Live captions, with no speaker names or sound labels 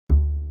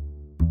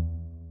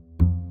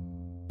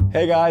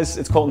Hey guys,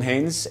 it's Colton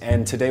Haynes,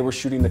 and today we're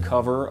shooting the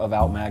cover of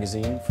Out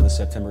magazine for the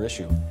September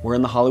issue. We're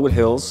in the Hollywood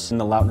Hills in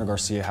the Lautner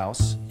Garcia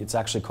house. It's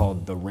actually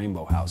called the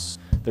Rainbow House.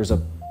 There's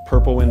a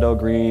purple window,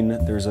 green,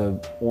 there's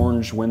an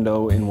orange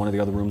window in one of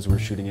the other rooms we're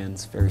shooting in.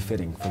 It's very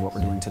fitting for what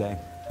we're doing today.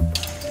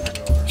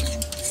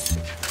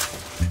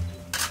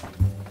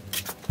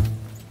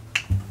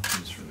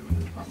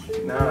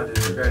 No, dude,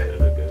 you're great.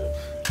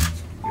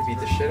 You beat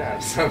the shit out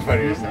of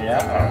somebody or something.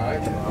 Yeah.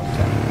 Good.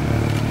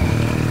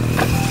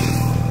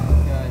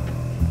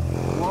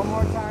 One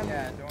more time.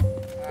 Yeah,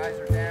 eyes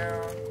are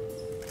down.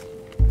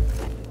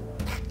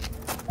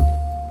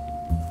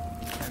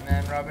 And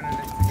then rubbing it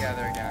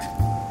together again.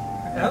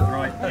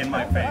 Right in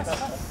my face.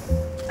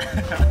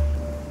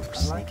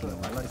 I like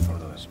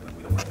photos, but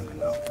we don't want them to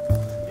know.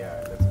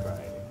 Yeah, that's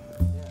right.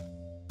 Yeah.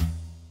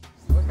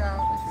 Look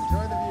out.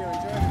 Enjoy the view.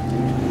 Enjoy the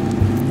view.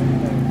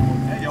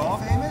 Hey, y'all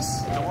famous?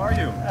 How are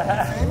you?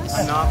 Famous?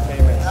 I'm not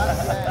famous.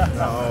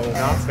 No,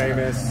 not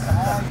famous.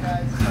 Alright,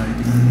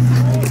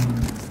 guys.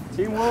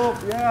 Team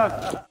Wolf,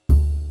 yeah.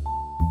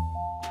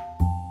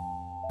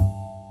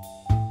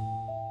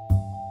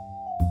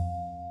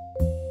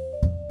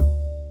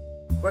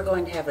 We're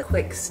going to have a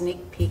quick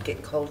sneak peek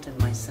at Colton,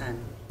 my son.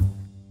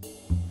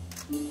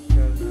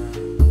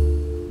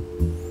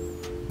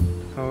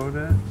 Hold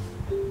it.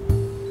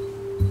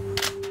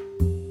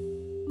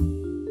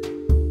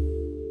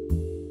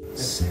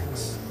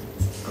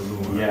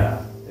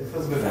 Yeah, it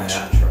feels good and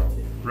natural.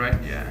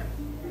 Right, yeah.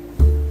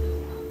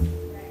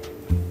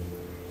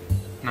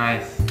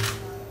 Nice.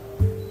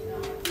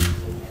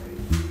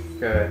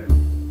 Good.